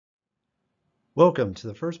Welcome to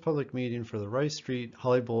the first public meeting for the Rice Street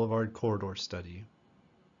Holly Boulevard Corridor Study.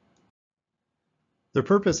 The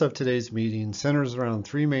purpose of today's meeting centers around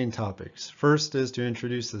three main topics. First is to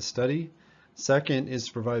introduce the study. Second is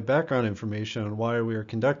to provide background information on why we are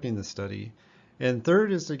conducting the study. And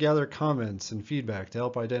third is to gather comments and feedback to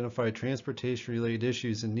help identify transportation-related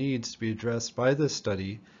issues and needs to be addressed by this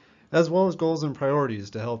study, as well as goals and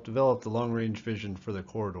priorities to help develop the long-range vision for the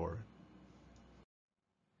corridor.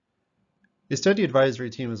 The study advisory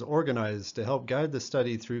team is organized to help guide the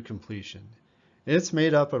study through completion. It's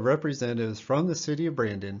made up of representatives from the City of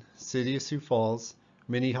Brandon, City of Sioux Falls,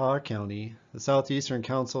 Minnehaha County, the Southeastern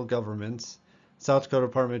Council of Governments, South Dakota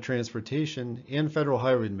Department of Transportation, and Federal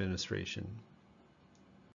Highway Administration.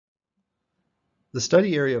 The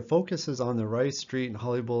study area focuses on the Rice Street and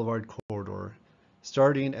Holly Boulevard corridor,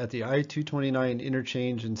 starting at the I-229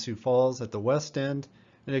 interchange in Sioux Falls at the west end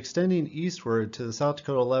and extending eastward to the South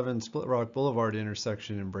Dakota 11 Split Rock Boulevard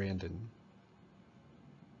intersection in Brandon.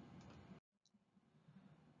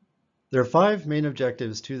 There are five main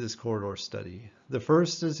objectives to this corridor study. The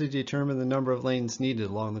first is to determine the number of lanes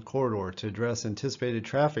needed along the corridor to address anticipated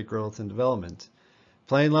traffic growth and development.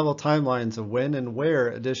 Plan level timelines of when and where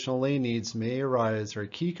additional lane needs may arise are a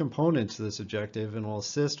key component to this objective and will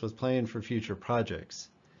assist with planning for future projects.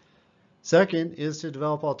 Second is to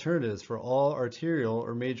develop alternatives for all arterial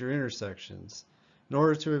or major intersections in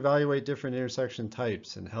order to evaluate different intersection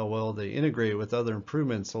types and how well they integrate with other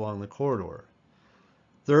improvements along the corridor.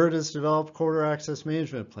 Third is to develop a corridor access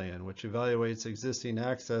management plan, which evaluates existing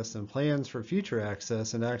access and plans for future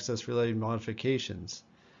access and access-related modifications.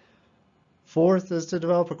 Fourth is to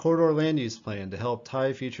develop a corridor land use plan to help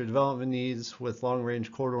tie future development needs with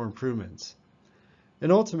long-range corridor improvements.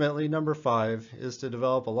 And ultimately, number 5 is to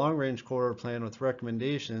develop a long-range corridor plan with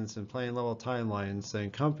recommendations and plan-level timelines that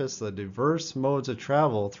encompass the diverse modes of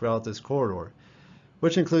travel throughout this corridor,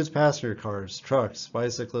 which includes passenger cars, trucks,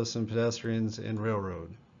 bicyclists and pedestrians, and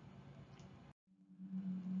railroad.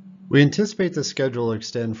 We anticipate the schedule will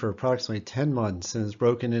extend for approximately 10 months and is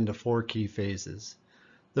broken into 4 key phases.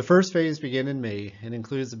 The first phase begins in May and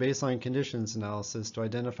includes the baseline conditions analysis to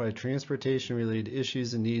identify transportation-related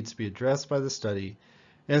issues and needs to be addressed by the study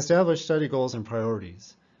and establish study goals and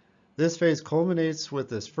priorities. This phase culminates with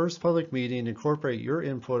this first public meeting to incorporate your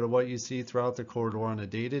input of what you see throughout the corridor on a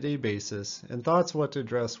day-to-day basis and thoughts of what to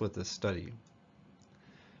address with this study.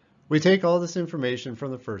 We take all this information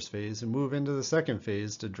from the first phase and move into the second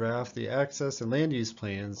phase to draft the access and land use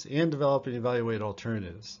plans and develop and evaluate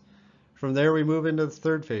alternatives. From there, we move into the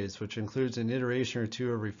third phase, which includes an iteration or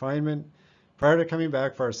two of refinement, prior to coming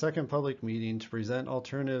back for our second public meeting to present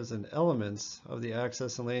alternatives and elements of the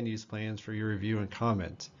access and land use plans for your review and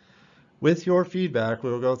comment. With your feedback,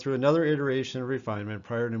 we will go through another iteration of refinement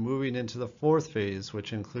prior to moving into the fourth phase,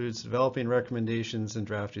 which includes developing recommendations and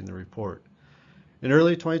drafting the report. In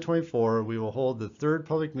early 2024, we will hold the third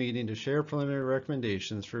public meeting to share preliminary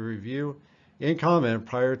recommendations for review and comment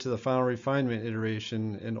prior to the final refinement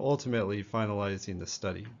iteration and ultimately finalizing the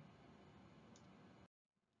study.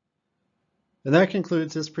 And that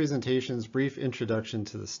concludes this presentation's brief introduction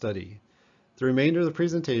to the study. The remainder of the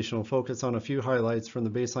presentation will focus on a few highlights from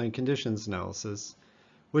the baseline conditions analysis,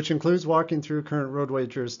 which includes walking through current roadway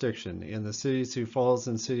jurisdiction in the City of Sioux Falls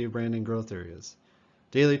and City of Brandon growth areas,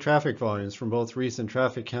 daily traffic volumes from both recent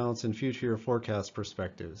traffic counts and future year forecast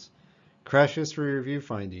perspectives, crash history review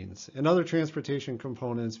findings, and other transportation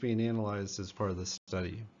components being analyzed as part of the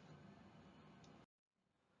study.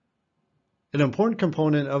 An important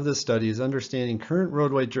component of this study is understanding current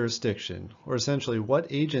roadway jurisdiction, or essentially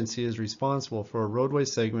what agency is responsible for a roadway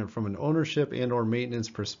segment from an ownership and/or maintenance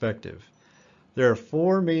perspective. There are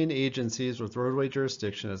 4 main agencies with roadway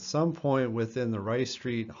jurisdiction at some point within the Rice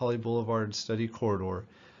Street Holly Boulevard study corridor,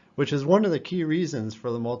 which is one of the key reasons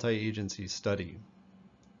for the multi-agency study.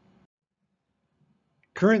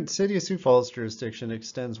 Current City of Sioux Falls jurisdiction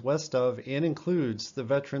extends west of and includes the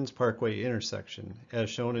Veterans Parkway intersection,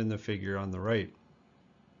 as shown in the figure on the right.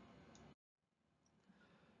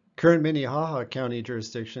 Current Minnehaha County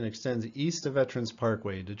jurisdiction extends east of Veterans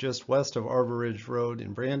Parkway to just west of Arbor Ridge Road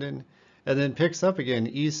in Brandon, and then picks up again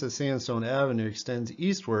east of Sandstone Avenue, extends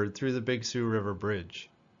eastward through the Big Sioux River Bridge.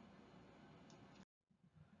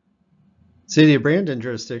 City of Brandon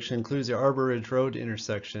jurisdiction includes the Arbor Ridge Road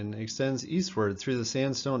intersection, extends eastward through the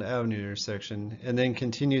Sandstone Avenue intersection, and then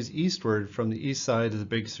continues eastward from the east side of the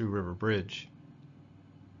Big Sioux River Bridge.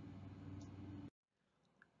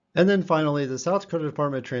 And then finally, the South Dakota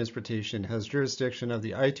Department of Transportation has jurisdiction of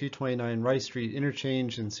the I-229 Rice Street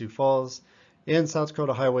interchange in Sioux Falls and South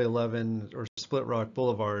Dakota Highway 11 or Split Rock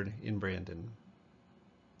Boulevard in Brandon.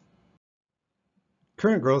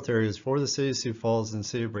 Current growth areas for the City of Sioux Falls and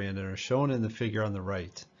City of Brandon are shown in the figure on the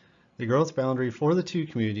right. The growth boundary for the two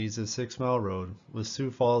communities is 6 Mile Road, with Sioux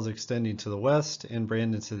Falls extending to the west and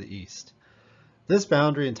Brandon to the east. This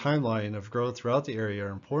boundary and timeline of growth throughout the area are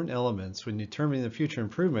important elements when determining the future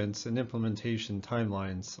improvements and implementation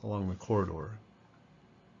timelines along the corridor.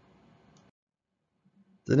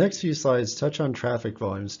 The next few slides touch on traffic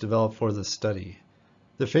volumes developed for this study.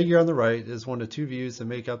 The figure on the right is one of two views that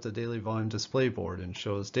make up the daily volume display board and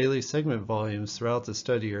shows daily segment volumes throughout the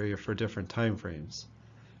study area for different time frames.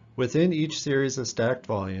 Within each series of stacked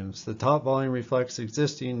volumes, the top volume reflects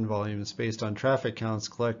existing volumes based on traffic counts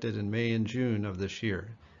collected in May and June of this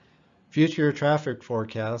year. Future traffic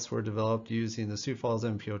forecasts were developed using the Sioux Falls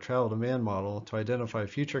MPO travel demand model to identify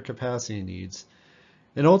future capacity needs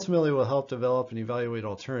and ultimately will help develop and evaluate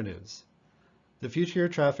alternatives. The future year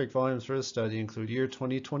traffic volumes for the study include year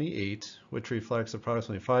 2028, which reflects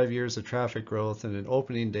approximately 5 years of traffic growth and an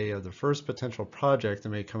opening day of the first potential project that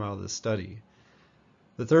may come out of the study.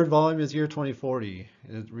 The third volume is year 2040,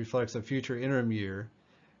 and it reflects a future interim year.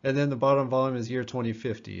 And then the bottom volume is year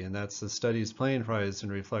 2050, and that's the study's planning horizon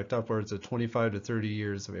and reflect upwards of 25 to 30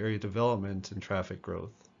 years of area development and traffic growth.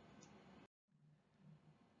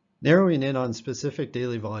 Narrowing in on specific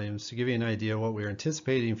daily volumes to give you an idea of what we're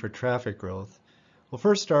anticipating for traffic growth, we'll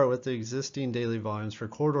first start with the existing daily volumes for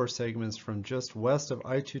corridor segments from just west of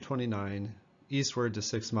I-229 eastward to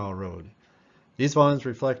 6 Mile Road. These volumes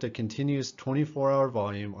reflect a continuous 24-hour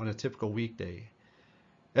volume on a typical weekday.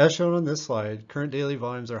 As shown on this slide, current daily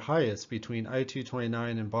volumes are highest between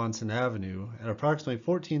I-229 and Bonson Avenue at approximately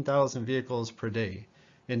 14,000 vehicles per day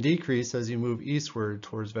and decrease as you move eastward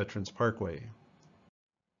towards Veterans Parkway.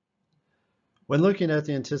 When looking at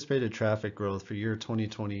the anticipated traffic growth for year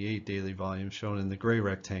 2028 daily volumes shown in the gray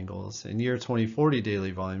rectangles and year 2040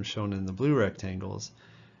 daily volumes shown in the blue rectangles,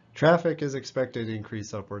 traffic is expected to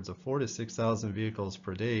increase upwards of 4,000 to 6,000 vehicles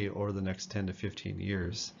per day over the next 10 to 15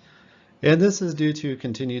 years. And this is due to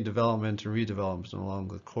continued development and redevelopment along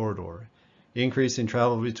the corridor, increasing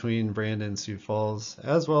travel between Brandon and Sioux Falls,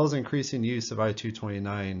 as well as increasing use of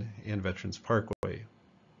I-229 and Veterans Parkway.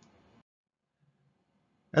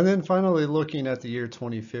 And then finally, looking at the year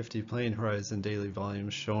 2050 planning horizon daily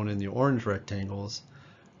volumes shown in the orange rectangles,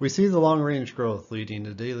 we see the long-range growth leading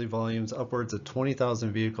to daily volumes upwards of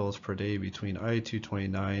 20,000 vehicles per day between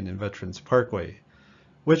I-229 and Veterans Parkway,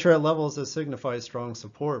 which are at levels that signify strong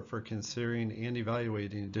support for considering and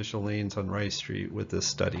evaluating additional lanes on Rice Street with this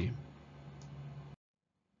study.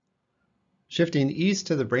 Shifting east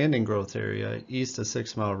to the Brandon growth area, east of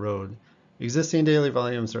 6 Mile Road, existing daily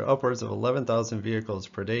volumes are upwards of 11,000 vehicles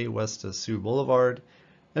per day west of Sioux Boulevard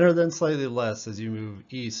and are then slightly less as you move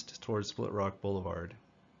east towards Split Rock Boulevard.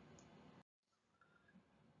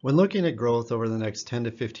 When looking at growth over the next 10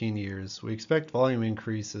 to 15 years, we expect volume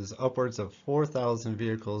increases upwards of 4,000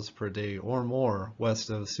 vehicles per day or more west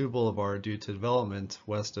of Sioux Boulevard due to development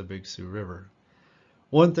west of Big Sioux River.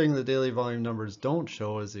 One thing the daily volume numbers don't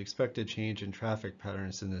show is the expected change in traffic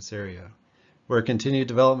patterns in this area, where continued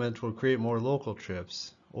development will create more local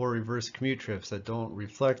trips or reverse commute trips that don't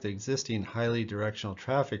reflect the existing highly directional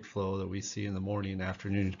traffic flow that we see in the morning and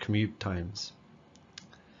afternoon commute times.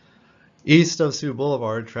 East of Sioux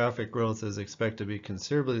Boulevard, traffic growth is expected to be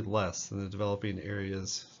considerably less than the developing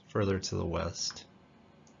areas further to the west.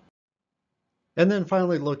 And then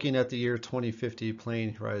finally looking at the year 2050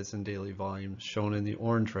 planning horizon daily volume shown in the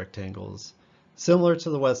orange rectangles. Similar to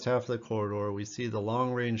the west half of the corridor, we see the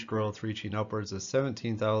long-range growth reaching upwards of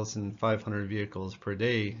 17,500 vehicles per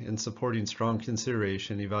day and supporting strong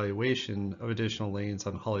consideration and evaluation of additional lanes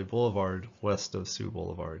on Holly Boulevard west of Sioux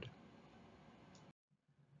Boulevard.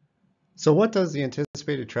 So what does the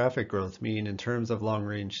anticipated traffic growth mean in terms of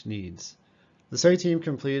long-range needs? The study team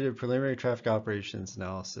completed a preliminary traffic operations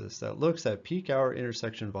analysis that looks at peak hour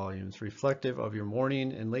intersection volumes reflective of your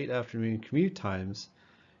morning and late afternoon commute times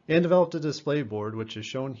and developed a display board, which is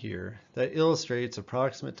shown here, that illustrates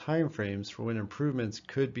approximate timeframes for when improvements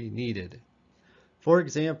could be needed. For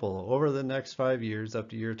example, over the next 5 years up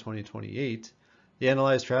to year 2028, the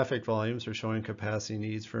analyzed traffic volumes are showing capacity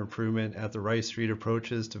needs for improvement at the Rice Street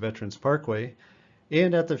approaches to Veterans Parkway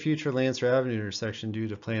and at the future Lancer Avenue intersection due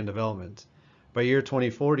to planned development. By year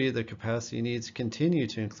 2040, the capacity needs continue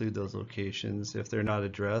to include those locations if they're not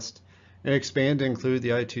addressed, and expand to include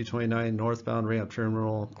the I-229 northbound ramp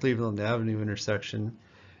terminal, Cleveland Avenue intersection,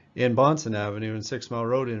 and Bonson Avenue and 6 Mile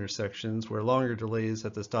Road intersections where longer delays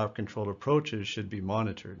at the stop-controlled approaches should be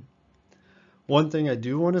monitored. One thing I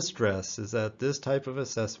do want to stress is that this type of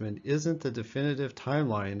assessment isn't the definitive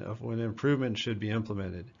timeline of when improvement should be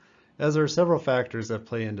implemented, as there are several factors that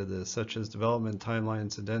play into this, such as development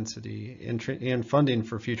timelines and density and funding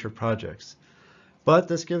for future projects. But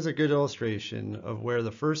this gives a good illustration of where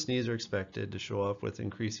the first needs are expected to show up with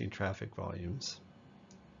increasing traffic volumes.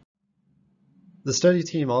 The study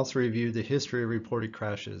team also reviewed the history of reported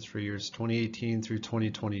crashes for years 2018 through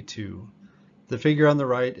 2022. The figure on the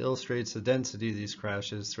right illustrates the density of these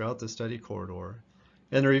crashes throughout the study corridor,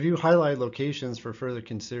 and the review highlighted locations for further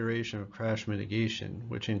consideration of crash mitigation,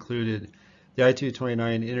 which included the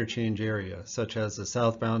I-229 interchange area, such as the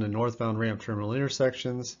southbound and northbound ramp terminal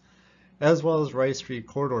intersections, as well as Rice Street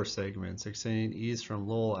corridor segments extending east from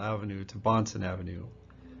Lowell Avenue to Bonson Avenue.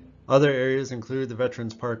 Other areas include the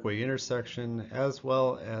Veterans Parkway intersection, as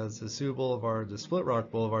well as the Sioux Boulevard to Split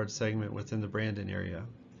Rock Boulevard segment within the Brandon area.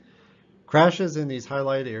 Crashes in these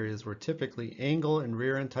highlighted areas were typically angle and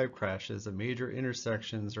rear-end type crashes at major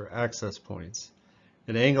intersections or access points,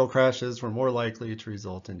 and angle crashes were more likely to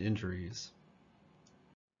result in injuries.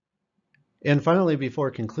 And finally,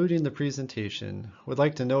 before concluding the presentation, we'd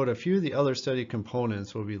like to note a few of the other study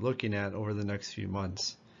components we'll be looking at over the next few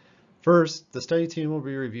months. First, the study team will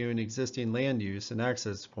be reviewing existing land use and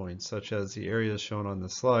access points, such as the areas shown on the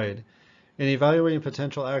slide, and evaluating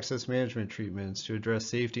potential access management treatments to address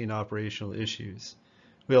safety and operational issues.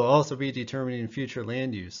 We'll also be determining future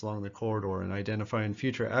land use along the corridor and identifying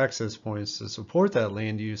future access points to support that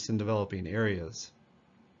land use in developing areas.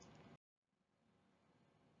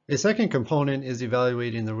 A second component is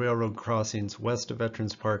evaluating the railroad crossings west of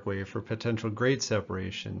Veterans Parkway for potential grade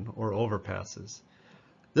separation or overpasses.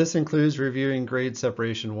 This includes reviewing grade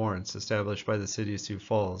separation warrants established by the City of Sioux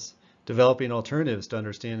Falls, developing alternatives to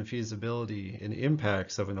understand the feasibility and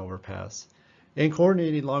impacts of an overpass, and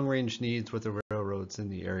coordinating long-range needs with the railroads in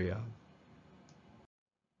the area.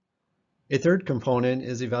 A third component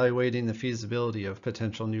is evaluating the feasibility of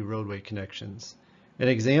potential new roadway connections. An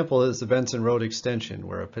example is the Benson Road extension,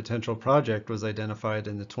 where a potential project was identified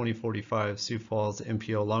in the 2045 Sioux Falls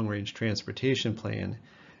MPO Long-Range Transportation Plan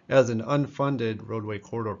as an unfunded roadway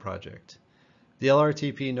corridor project. The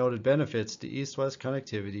LRTP noted benefits to east-west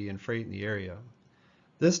connectivity and freight in the area.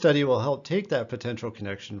 This study will help take that potential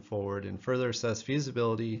connection forward and further assess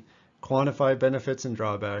feasibility, quantify benefits and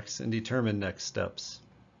drawbacks, and determine next steps.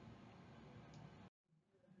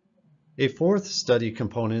 A fourth study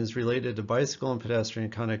component is related to bicycle and pedestrian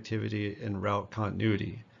connectivity and route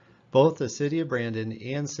continuity. Both the City of Brandon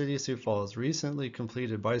and City of Sioux Falls recently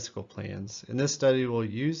completed bicycle plans, and this study will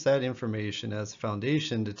use that information as a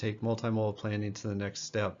foundation to take multimodal planning to the next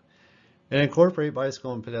step and incorporate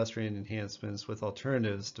bicycle and pedestrian enhancements with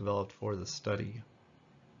alternatives developed for the study.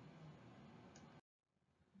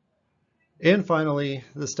 And finally,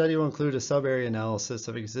 the study will include a sub-area analysis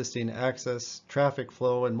of existing access, traffic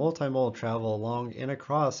flow, and multimodal travel along and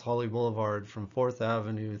across Holly Boulevard from 4th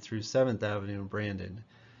Avenue through 7th Avenue in Brandon.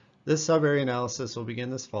 This sub-area analysis will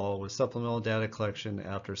begin this fall with supplemental data collection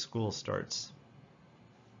after school starts.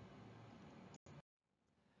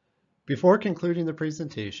 Before concluding the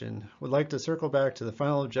presentation, we'd like to circle back to the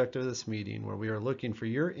final objective of this meeting, where we are looking for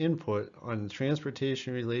your input on the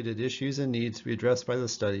transportation-related issues and needs to be addressed by the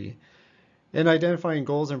study, and identifying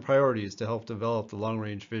goals and priorities to help develop the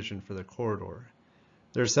long-range vision for the corridor.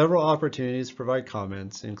 There are several opportunities to provide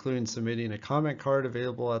comments, including submitting a comment card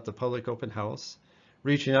available at the public open house,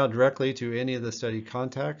 reaching out directly to any of the study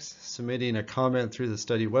contacts, submitting a comment through the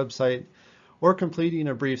study website, or completing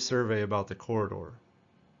a brief survey about the corridor.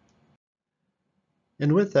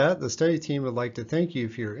 And with that, the study team would like to thank you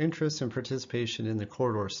for your interest and participation in the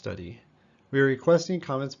corridor study. We are requesting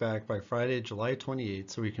comments back by Friday, July 28th,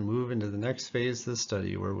 so we can move into the next phase of the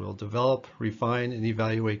study, where we'll develop, refine, and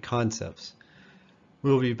evaluate concepts.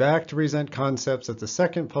 We will be back to present concepts at the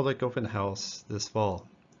second public open house this fall.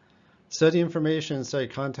 Study information and study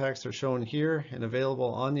contacts are shown here and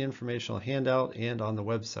available on the informational handout and on the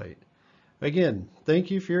website. Again,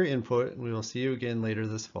 thank you for your input, and we will see you again later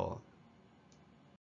this fall.